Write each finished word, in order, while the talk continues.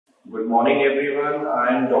Good morning everyone.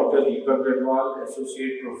 I am Dr. Deepak Gadwal,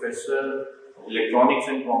 Associate Professor, Electronics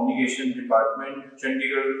and Communication Department,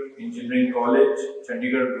 Chandigarh Engineering College,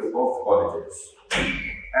 Chandigarh Group of Colleges.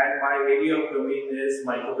 And my area of domain is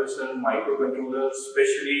microprocessor, microcontrollers,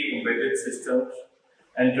 especially embedded systems.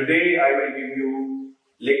 And today I will give you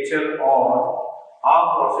lecture on ARM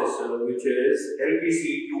processor, which is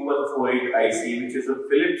LPC 2148 IC, which is a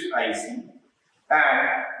Philips IC, and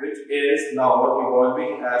which is now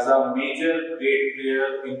evolving as a major great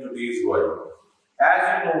player in today's world.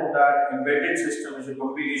 As you know that embedded system is a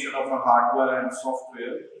combination of a hardware and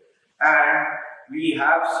software, and we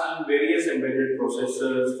have seen various embedded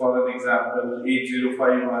processors. For an example,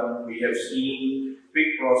 8051, we have seen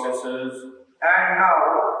PIC processors, and now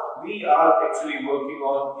we are actually working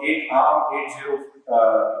on ARM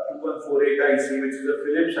 2148 IC, which is a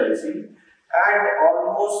Philips IC. And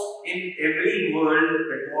almost in every world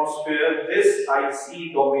atmosphere, this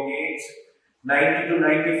IC dominates 90 to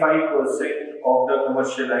 95% of the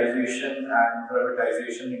commercialization and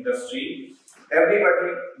privatization industry.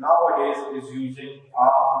 Everybody nowadays is using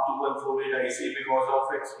ARM 2148 IC because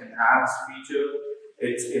of its enhanced feature,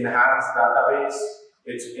 its enhanced database,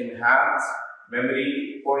 its enhanced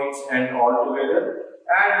memory points, and all together.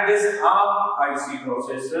 And this ARM IC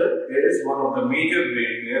processor is one of the major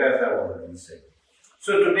great players, as I already said.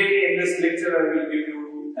 So today in this lecture, I will give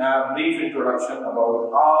you a brief introduction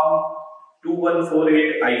about ARM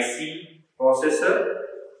 2148 IC processor.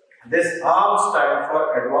 This ARM stands for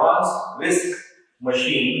Advanced RISC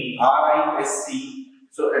Machine, RISC.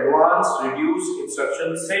 So Advanced Reduced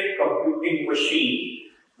Instruction Set Computing Machine,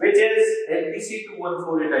 which is LPC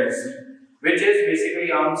 2148 IC, which is basically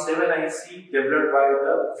ARM 7 IC developed by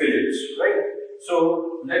the Philips, right? So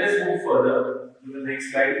let us move further to the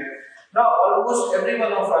next slide. Now almost every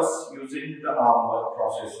one of us using the ARM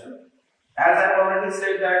processor. As I already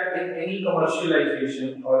said that in any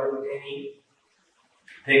commercialization or in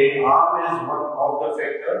anything, ARM is one of the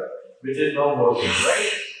factor which is not working,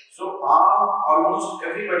 right? So ARM, almost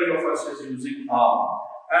everybody of us is using ARM.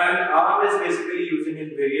 And ARM is basically using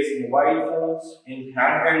in various mobile phones, in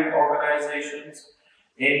handheld organizations,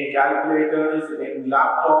 in calculators, in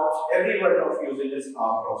laptops. Everyone of using this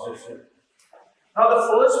ARM processor. Now the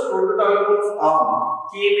first prototype of ARM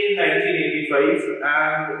came in 1985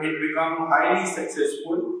 and it became highly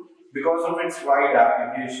successful because of its wide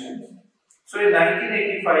applications. So in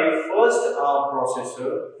 1985, first ARM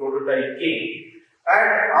processor prototype came, and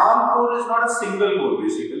ARM core is not a single core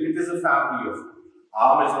basically, it is a family of core.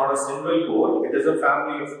 ARM is not a single core, it is a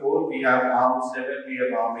family of core. We have ARM 7, we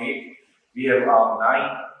have ARM 8, we have ARM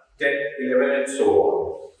 9, 10, 11 and so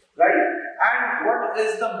on. Right? And what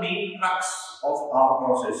is the main crux of ARM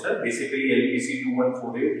processor? Basically LPC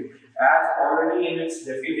 2148. As already in its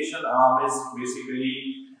definition, ARM is basically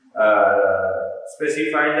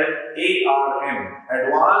specified that ARM,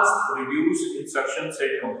 Advanced Reduced Instruction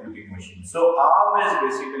Set Computing Machine. So ARM is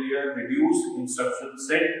basically a reduced instruction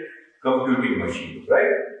set computing machine,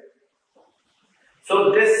 right? So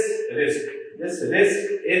this risk is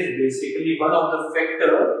basically one of the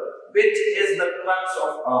factor which is the crux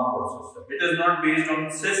of ARM processor. It is not based on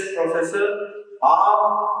CISC processor.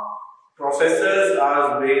 ARM processors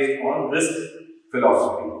are based on RISC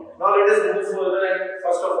philosophy. Now let us move further, and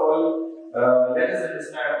first of all, let us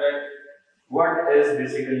understand that what is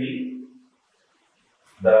basically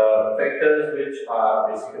the factors which are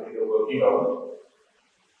basically working on.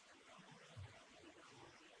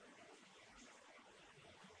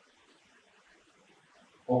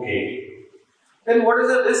 Okay, then what is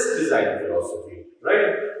a RISC design philosophy,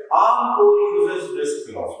 right? ARM core uses RISC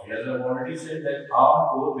philosophy. As I've already said that ARM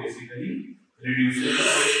core basically reduces the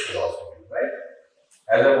RISC philosophy, right?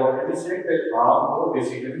 As I've already said that ARM core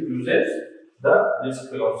basically uses the RISC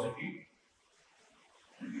philosophy.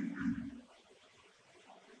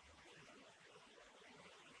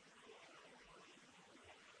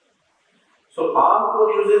 So ARM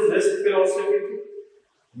core uses RISC philosophy.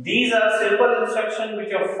 These are simple instructions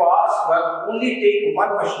which are fast but only take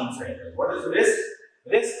one machine cycle. What is RISC?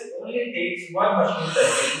 RISC only takes one machine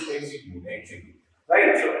cycle to execute actually.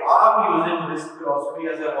 Right? So ARM using RISC philosophy,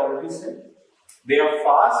 as I have already said. They are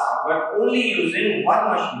fast but only using one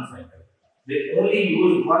machine cycle. They only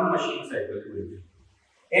use one machine cycle to execute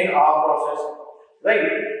in ARM processor. Right?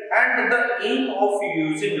 And the aim of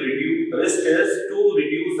using RISC is to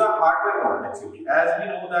reduce the hardware complexity. As we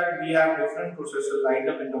know that we have different processors lined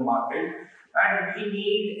up in the market, and we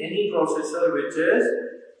need any processor which is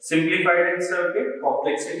simplified in circuit,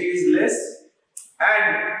 complexity is less,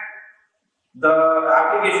 and the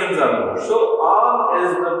applications are more. So ARM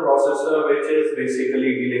is the processor which is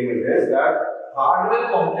basically dealing with this, that hardware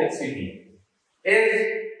complexity is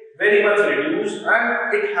very much reduced,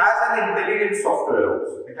 and it has an intelligent software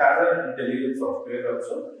also.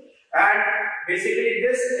 And basically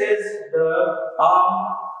this is the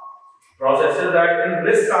ARM processor that in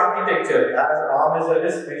RISC architecture, as ARM is a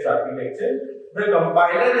RISC-based architecture, the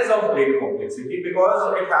compiler is of great complexity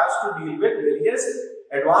because it has to deal with various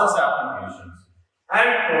advanced applications. And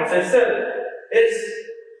processor is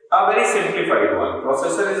a very simplified one.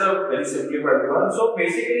 So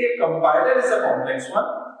basically a compiler is a complex one,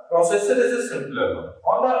 processor is a simpler one.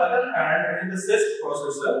 On the other hand, in the CISC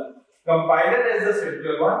processor, compiler is the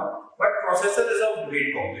simpler one, but processor is of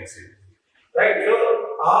great complexity. Right? So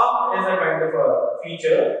ARM is a kind of a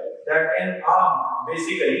feature that in ARM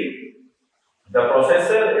basically the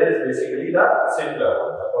processor is basically the simpler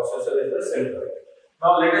one.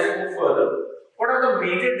 Now let us move further. What are the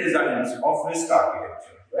major designs of RISC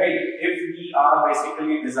architecture? Right? If we are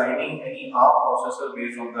basically designing any ARM processor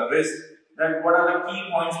based on the RISC, then what are the key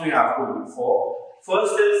points we have to look for?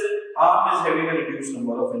 First is ARM is having a reduced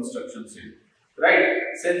number of instructions in. Right?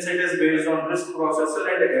 Since it is based on RISC processor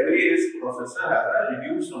and every RISC processor has a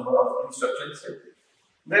reduced number of instructions in.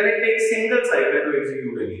 Then it takes single cycle to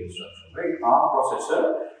execute any instruction. Right? ARM processor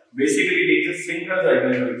basically takes a single cycle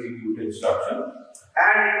to execute instruction,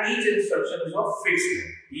 and each instruction is of fixed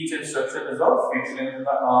length in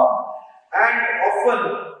the ARM, and often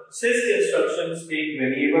CISC instructions take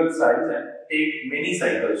variable size and take many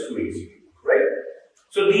cycles to execute. Right?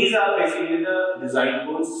 So these are basically the design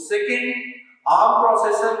goals. Second, ARM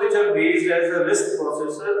processor which are based as a RISC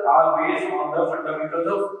processor are based on the fundamentals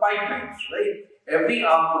of pipelines. Right? Every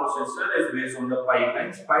ARM processor is based on the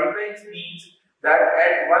pipelines. Pipelines means that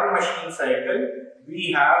at one machine cycle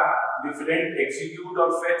we have different execute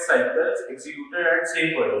or fetch cycles executed at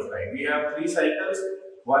same point of time. We have 3 cycles.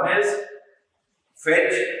 One is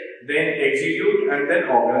fetch, then execute, and then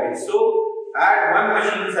organize. So at one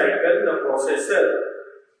machine cycle the processor,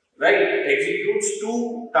 right, executes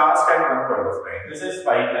 2 tasks at one point of time. This is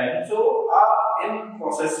pipeline. So in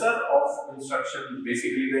processor of instruction,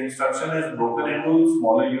 basically the instruction is broken into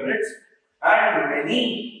smaller units, and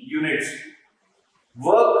many units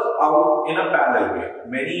work out in a parallel way.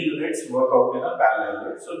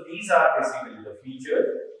 So these are basically the features.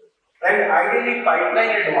 And ideally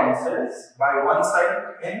pipeline advances by one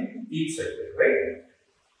side in each cycle, right?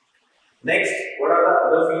 Next, what are the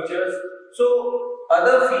other features? So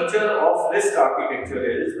other feature of RISC architecture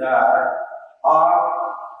is that our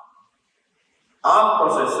ARM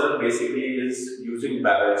processor basically is using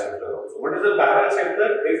barrel shifter also. What is a barrel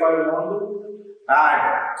shifter? If I want to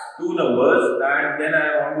add 2 numbers and then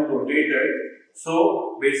I want to rotate it,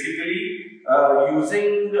 so basically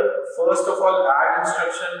using first of all add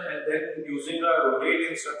instruction and then using a rotate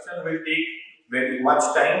instruction will take very much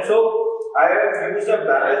time. So I have used a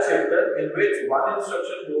barrel shifter in which one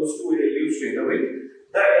instruction goes to ALU straight away,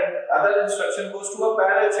 the other instruction goes to a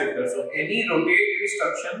barrel shifter. So any rotate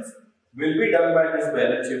instructions will be done by this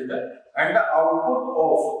barrel shifter, and the output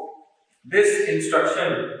of this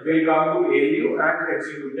instruction will come to ALU and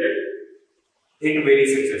executed it very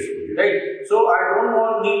successfully, right? So I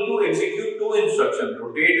don't need to execute 2 instructions,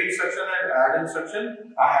 rotate instruction and add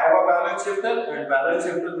instruction. I have a barrel shifter, and barrel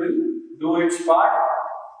shifter will do its part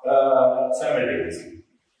simultaneously.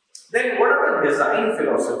 Then what are the design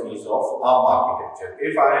philosophies of ARM architecture?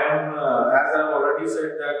 If I am, as I have already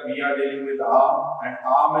said, that we are dealing with ARM, and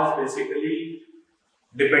ARM is basically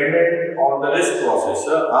dependent on the RISC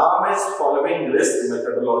processor. ARM is following RISC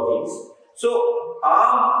methodologies. So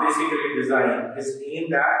ARM basically design is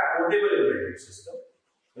aimed at portable embedded system.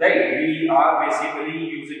 Right? We are basically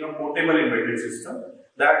using a portable embedded system.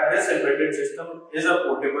 That this embedded system is a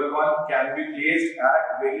portable one, can be placed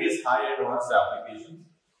at various high advanced applications.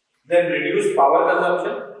 Then reduce power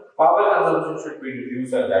consumption. Power consumption should be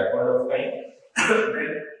reduced at that point of time.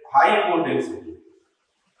 Then high code density.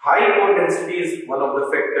 High code density is one of the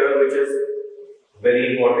factors which is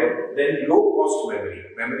very important. Then low cost memory.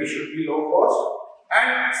 Memory should be low cost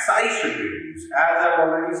and size should be reduced. As I have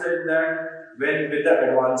already said that when with the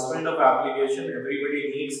advancement of application,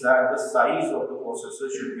 everybody needs that the size of the processor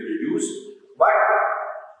should be reduced, but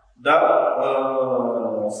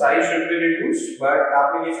the size should be reduced, but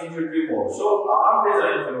application should be more. So ARM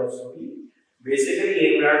design philosophy basically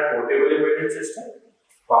aimed at portable embedded system.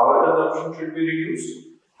 Power consumption should be reduced,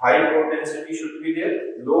 high code density should be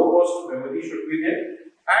there, low cost memory should be there,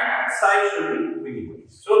 and size should be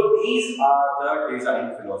minimized. So these are the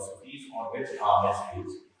design philosophies on which ARM is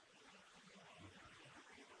based.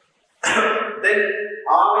 Then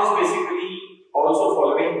ARM is basically also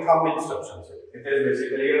following thumb instruction set. It is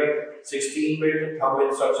basically a 16-bit thumb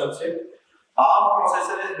instruction set. ARM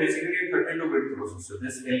processor is basically a 32-bit processor.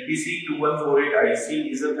 This LPC 2148 IC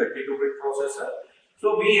is a 32-bit processor.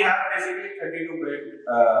 So we have basically 32-bit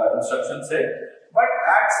instruction set. But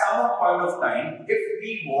at some point of time, if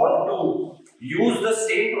we want to use the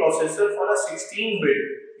same processor for a 16-bit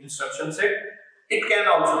instruction set, it can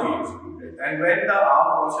also be executed. And when the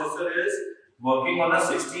ARM processor is working on a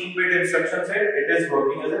 16-bit instruction set, it is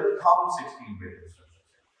working as a thumb 16-bit instruction set.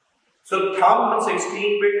 So thumb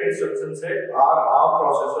 16-bit instruction set, our ARM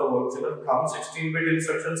processor works in a thumb 16-bit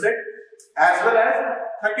instruction set as well as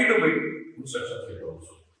 32-bit instruction set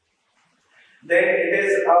also. Then it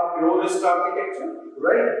is a pure RISC architecture,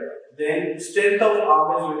 right? Then strength of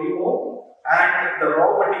ARM is very low, and the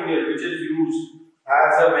raw material which is used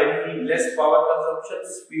has a very less power consumption,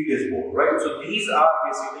 speed is more, right? So these are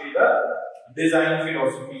basically the design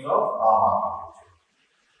philosophies of ARM architecture.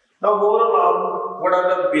 Now more on ARM, what are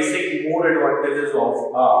the basic more advantages of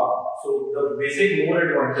ARM? So the basic more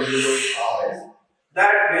advantages of ARM is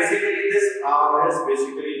that basically this ARM is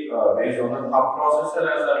basically based on a thumb processor,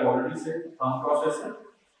 as I already said, thumb processor.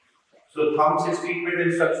 So thumb 16-bit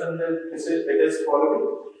instruction it is following.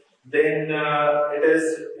 Then it is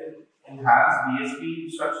enhanced DSP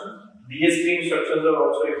instructions. DSP instructions are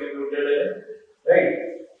also executed, right?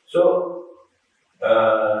 So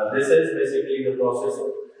this is basically the processor.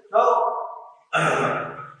 Now,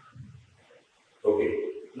 okay.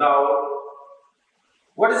 Now,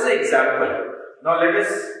 what is the example? Now let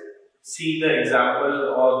us see the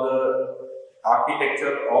example or the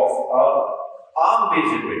architecture of a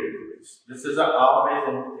ARM-based embedded device. This is an ARM-based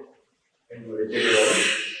embedded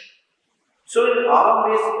device. So in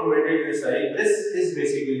ARM-based embedded device, this is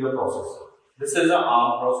basically the processor. This is an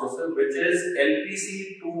ARM processor, which is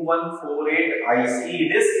LPC 2148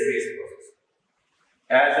 IC RISC-based processor.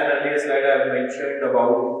 As an earlier slide I have mentioned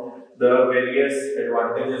about the various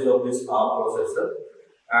advantages of this ARM processor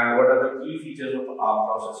and what are the key features of ARM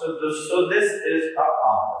processor. So this is a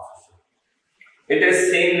ARM processor. It is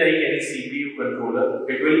same like any CPU controller.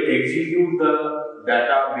 It will execute the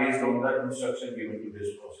data based on the instruction given to this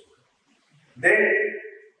processor. Then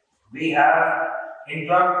we have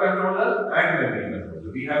interrupt controller and memory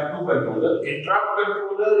controller. We have two controllers. Interrupt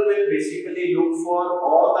controller will basically look for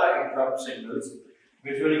all the interrupt signals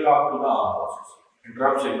which will come to the ARM processor.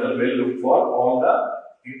 Interrupt signal will look for all the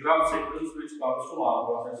interrupt signals which comes to ARM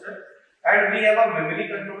processor. And we have a memory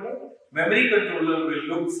controller. Memory controller will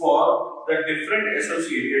look for the different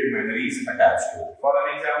associated memories attached to it. For an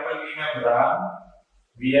example, we have RAM,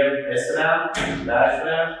 we have SRAM, flash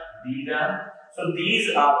RAM, DRAM. So these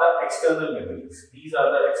are the external memories. These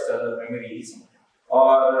are the external memories, or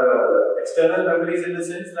external memories in the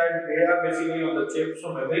sense that they are basically on the chip.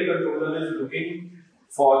 So memory controller is looking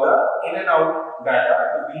for the in and out data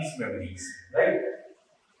to these memories, right?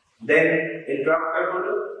 Then interrupt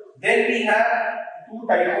controller. Then we have two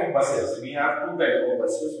types of buses. We have two types of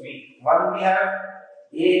buses. One we have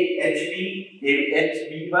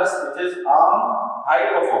HB bus, which is ARM high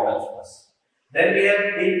performance bus. Then we have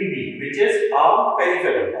APB, which is ARM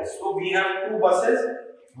peripheral bus. So we have two buses.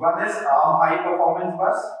 One is ARM high performance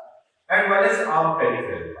bus and one is ARM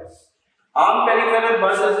peripheral bus. ARM peripheral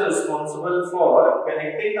bus is responsible for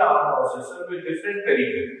connecting the ARM processor with different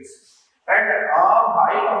peripherals. And ARM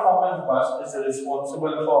high performance bus is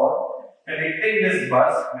responsible for connecting this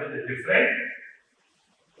bus with different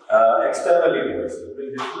external devices.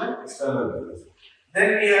 Then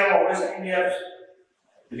we have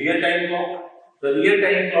real-time clock. The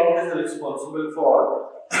real-time clock is responsible for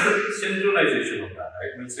synchronization of data.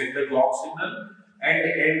 It will send the clock signal, and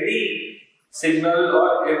every signal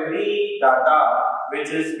or every data which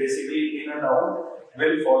is basically in and out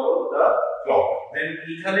will follow the clock. Then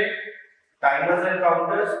Ethernet, timers and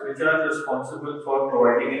counters, which are responsible for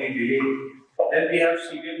providing any delay. Then we have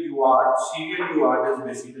serial UART. Serial UART is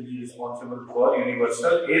basically responsible for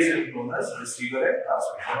universal asynchronous receiver and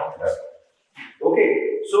transmission of data. Okay,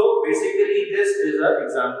 so basically this is an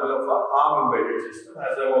example of an ARM embedded system.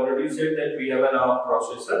 As I have already said that we have an ARM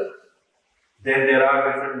processor. Then there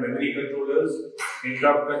are different memory controllers,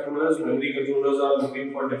 interrupt controllers. Memory controllers are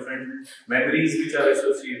looking for different memories which are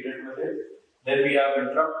associated with it. Then we have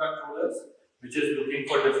interrupt controllers, which is looking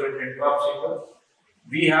for different interrupt signals.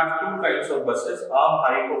 We have two kinds of buses, ARM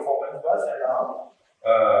high performance bus and ARM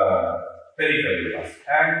peripheral bus.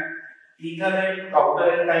 And Ethernet, counter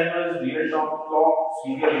and timers, real-time clock,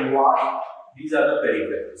 serial UART, these are the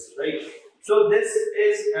peripherals, right? So this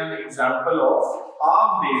is an example of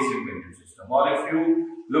ARM-based embedded system. Or if you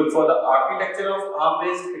look for the architecture of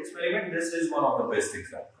ARM-based experiment, this is one of the best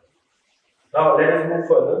examples. Now let us move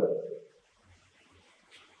further.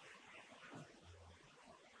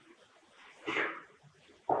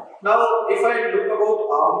 Now, if I look about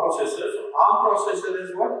ARM processor, so ARM processor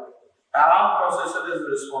is what? ARM processor is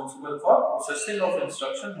responsible for processing of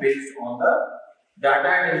instruction based on the data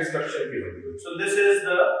and instruction given to it. So this is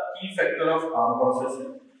the key factor of ARM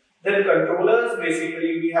processor. Then controllers,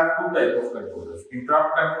 basically we have two types of controllers,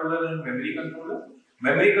 interrupt controller and memory controller.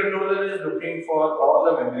 Memory controller is looking for all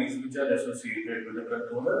the memories which are associated with the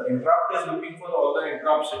controller. Interrupt is looking for all the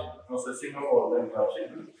interrupt signals, processing of all the interrupt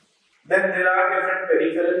signals. Then there are different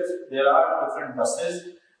peripherals, there are different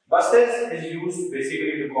buses. Buses is used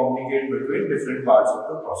basically to communicate between different parts of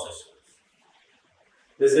the processor.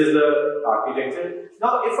 This is the architecture.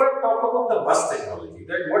 Now, if I talk about the bus technology,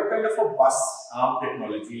 then what kind of a bus ARM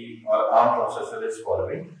technology or ARM processor is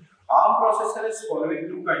following? ARM processor is following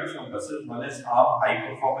two kinds of buses. One is ARM high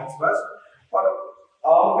performance bus or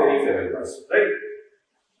ARM peripheral bus, right?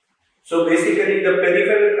 So basically, the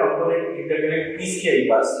peripheral component interconnect PCI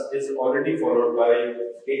bus is already followed by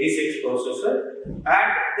 86 processor,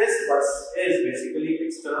 and this bus is basically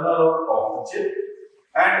external or off the chip.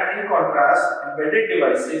 And in contrast, embedded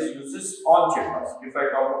devices uses on-chip bus. If I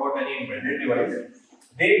talk about any embedded device,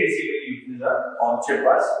 they basically use the on-chip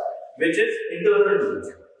bus, which is internal to the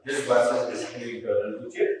chip. This bus is basically internal to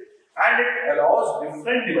chip, and it allows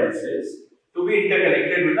different devices to be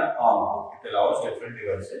interconnected with the ARM port. It allows different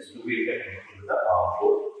devices to be interconnected with the ARM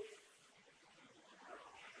port.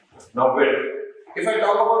 Now, width. If I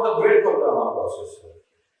talk about the width of the ARM processor,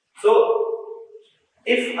 so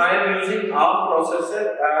if I am using ARM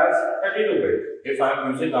processor as 32-bit, if I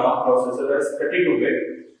am using ARM processor as 32-bit,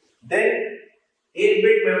 then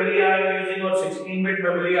 8-bit memory I am using or 16-bit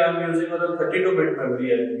memory I am using or the 32-bit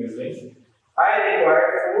memory I am using, I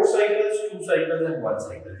require 4 cycles, 2 cycles and 1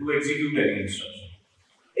 cycle to execute any instruction.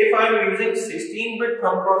 If I am using 16-bit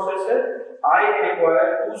thumb processor, I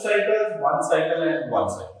require 2 cycles, 1 cycle and 1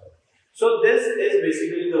 cycle. So this is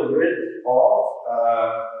basically the width of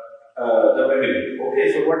the memory.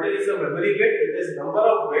 Okay, so what is the memory bit? It is number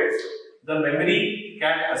of bits the memory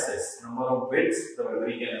can access. Number of bits the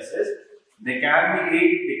memory can access. They can be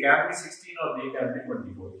 8, they can be 16 or they can be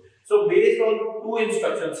 24. So based on two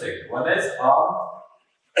instruction set, one is ARM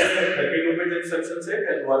 32-bit instruction set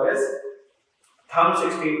and one is thumb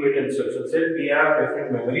 16-bit instruction set. We have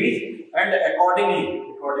different memories and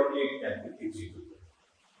accordingly it can be executed.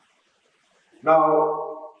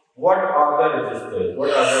 Now, what are the registers?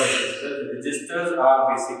 What are the registers? Registers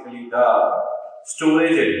are basically the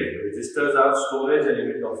storage element. Registers are storage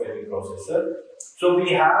element of any processor. So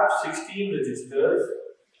we have 16 registers: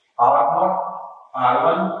 R0,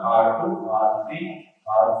 R1, R2, R3,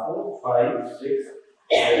 R4, 5, 6,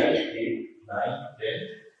 7, 8, 9,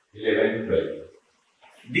 10, 11, 12.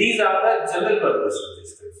 These are the general purpose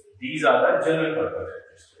registers. These are the general purpose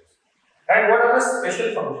registers. And what are the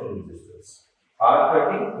special function registers?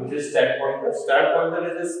 R30, which is stack pointer. Stack pointer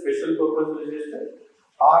is a special purpose register.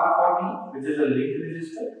 R40, which is a link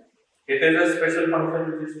register. It is a special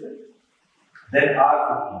function register. Then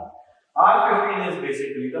R15. R15 is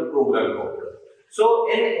basically the program counter.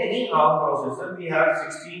 So in any ARM processor, we have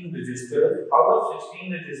 16 registers. Out of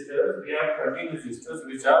 16 registers, we have 30 registers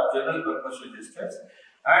which are general purpose registers,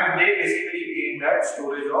 and they basically aim at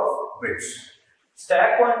storage of bits.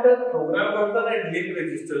 Stack pointer, program counter and link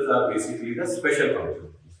registers are basically the special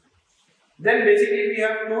function. Then basically we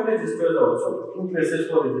have two registers also, two places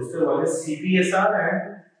for register. One is CPSR and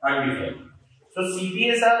undefined. So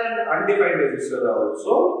CPSR and undefined registers are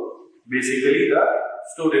also basically the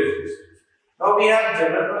storage registers. Now we have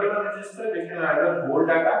general purpose register which can either hold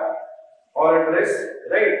data or address,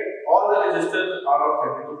 right? All the registers are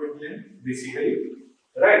of 32-bit length basically.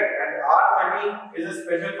 Right, and R30 is a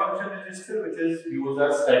special function register which is used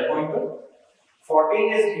as stack pointer.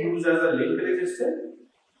 14 is used as a link register.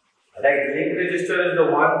 Right, link register is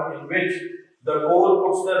the one in which the core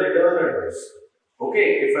puts the return address.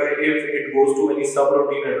 Okay, if it goes to any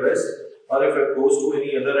subroutine address or if it goes to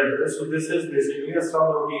any other address, so this is basically a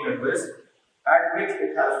subroutine address at which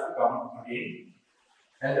it has to come again.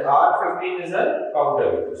 And R15 is a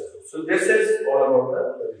counter register. So this is all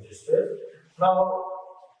about the register. Now,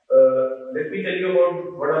 let me tell you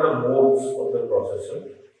about what are the modes of the processor.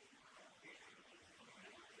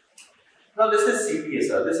 Now this is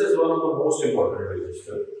CPSR. This is one of the most important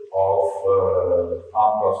registers of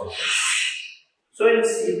ARM processor. So in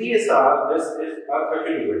CPSR, this is a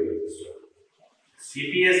 32-bit register.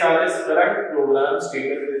 CPSR is current program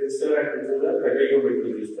status register and this is a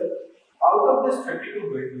 32-bit register. Out of this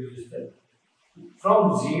 32-bit register,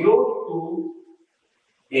 from 0 to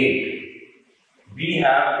 8, we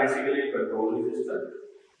have basically a control register.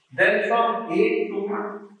 Then from 8 to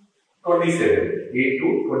 27.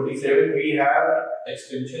 A2, 27, we have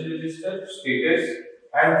extension register, status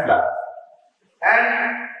and flag.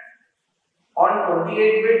 And on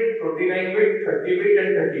 28-bit, 29-bit, 30-bit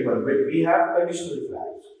and 31-bit, we have conditional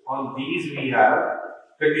flags. On these we have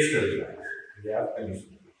conditional flags.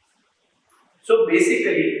 So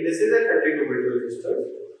basically, this is a 32-bit register.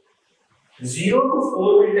 0 to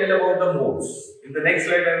 4 will tell about the modes. In the next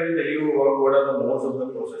slide, I will tell you about what are the modes of the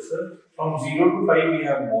processor. From 0 to 5, we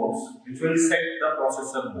have modes, which will set the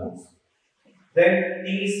processor modes. Then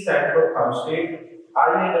T stands for thumb state, I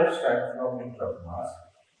and F stands for interrupt mask.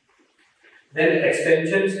 Then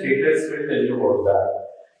extension status will tell you about that.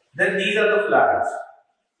 Then these are the flags.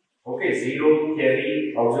 Okay, 0,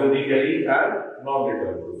 carry, auxiliary carry, and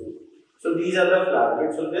non-return. So these are the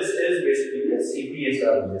flags. So this is basically a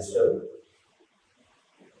CPSR register.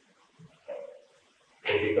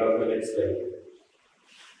 Okay, come to the next slide.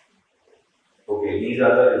 Okay, these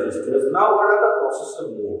are the registers. Now, what are the processor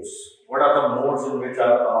modes? What are the modes in which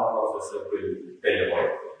our ARM processor will tell about?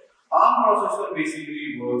 ARM processor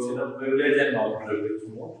basically works in a privileged and non-privileged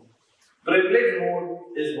mode. Privileged mode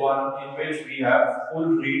is one in which we have full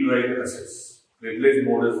read-write access. Privileged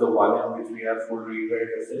mode is the one in which we have full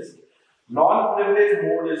read-write access. Non-privileged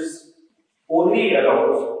mode is only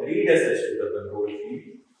allows read access to the control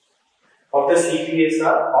field of the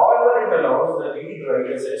CPSR. However, it allows the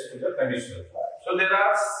read-write access to the conditional flag. So there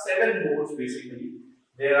are 7 modes basically.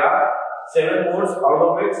 There are 7 modes, out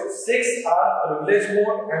of which 6 are privileged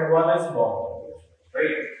mode and 1 is non-privileged.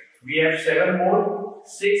 Right? We have 7 modes,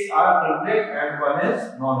 6 are privileged and 1 is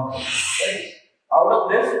non-privileged. Right? Out of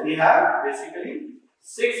this, we have basically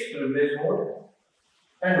 6 privileged mode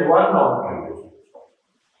and 1 non-privileged.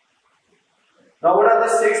 Now, what are the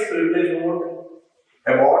 6 privileged mode?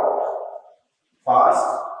 Abort, fast,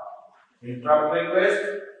 interrupt request,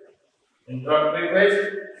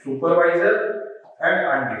 supervisor, and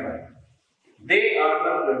undefined. They are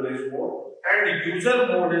the privileged mode, and user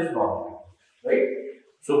mode is non-privileged. Right?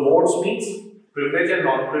 So modes means privileged and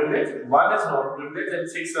non-privileged. 1 is non-privileged and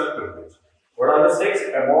 6 are privileged. What are the 6?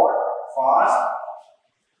 Abort,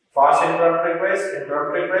 fast interrupt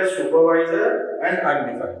request, supervisor, and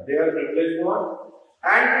undefined. They are privileged mode,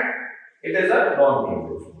 and it is a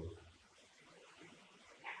non-privileged mode.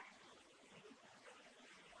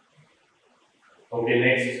 Okay,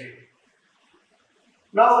 next.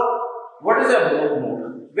 Now, what is a abort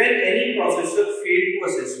mode? When any processor fails to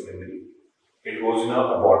access memory, it goes in a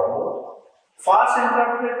abort mode. Fast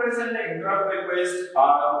interrupt request and interrupt request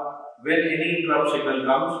are when any interrupt signal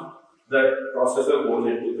comes, the processor goes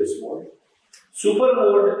into this mode. Super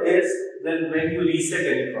mode is then when you reset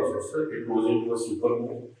any processor, it goes into a super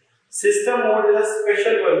mode. System mode is a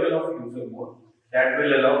special version of user mode that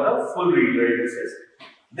will allow the full read-write access.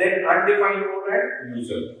 Then undefined mode and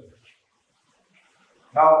user mode.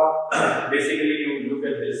 Now, basically, you look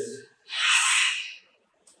at this.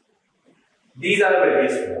 These are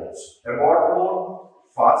various modes: abort mode,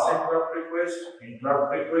 fast interrupt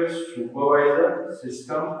request, supervisor,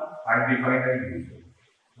 system, undefined, and user.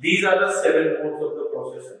 These are the 7 modes of the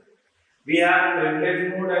processor. We have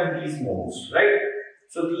privileged mode and these modes, right?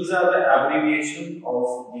 So these are the abbreviation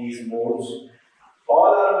of these modes.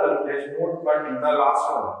 All are privileged mode, but in the last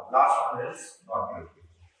one is not privileged.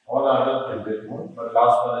 All are the privileged mode, but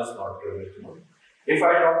last one is not privileged mode. If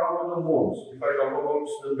I talk about the modes, if I talk about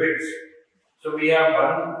the bits, so we have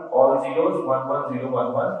 1, all zeros, 1 1 0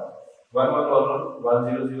 1 1, 1 1 1 1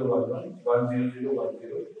 0 0 1 1, 1 0 0 1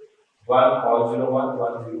 0, 1 all 0 1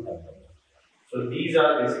 1 0 1 1. So these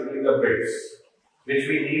are basically the bits which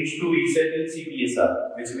we need to reset in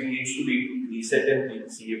CPSR, which we need to reset in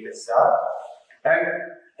CPSR, and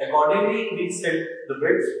accordingly we set the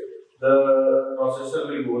bits. The processor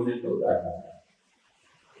will go into that mode.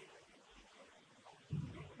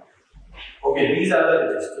 Okay, these are the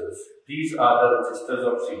registers. These are the registers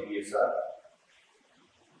of CPSR.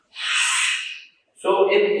 So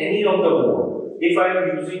in any of the mode, if I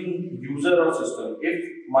am using user or system, if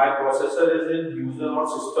my processor is in user or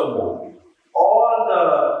system mode, all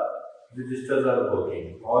the registers are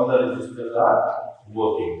working. All the registers are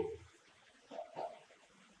working.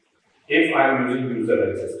 If I am using user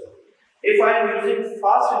and system. If I am using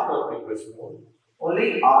fast interrupt request mode,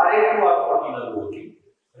 only RA to R14 are working.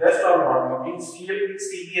 Rest are not working.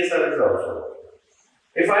 CPSR is also working.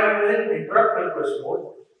 If I am using interrupt request mode,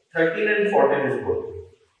 13 and 14 is working.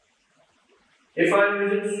 If I am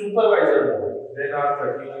using supervisor mode, then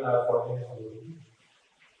R13 and R14 is working.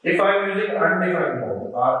 If I am using undefined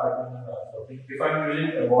mode, R13 and R14. If I am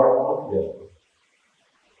using abort mode, they are working.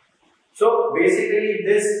 So basically,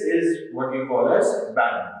 this is what you call as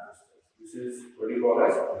band registers. This is what you call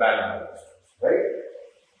as band registers, right?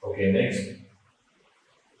 Okay, next.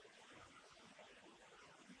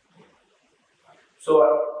 So,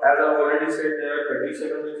 as I've already said, there are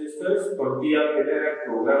 37 registers, 20 are hidden at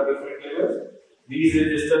program different levels. These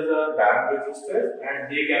registers are band registers and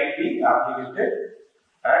they can be applicated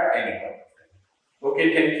at any point.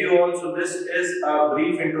 Okay, thank you all. So, this is a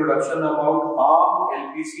brief introduction about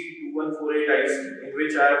ARM LPC 2148 IC, in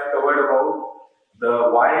which I have covered about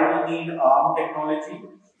the why we need ARM technology,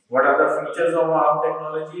 what are the features of ARM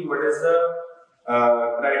technology, what is the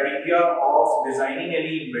criteria of designing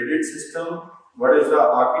any embedded system, what is the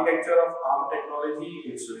architecture of ARM technology,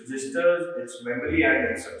 its registers, its memory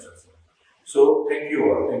and instructions. So, thank you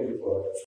all. Thank you for watching.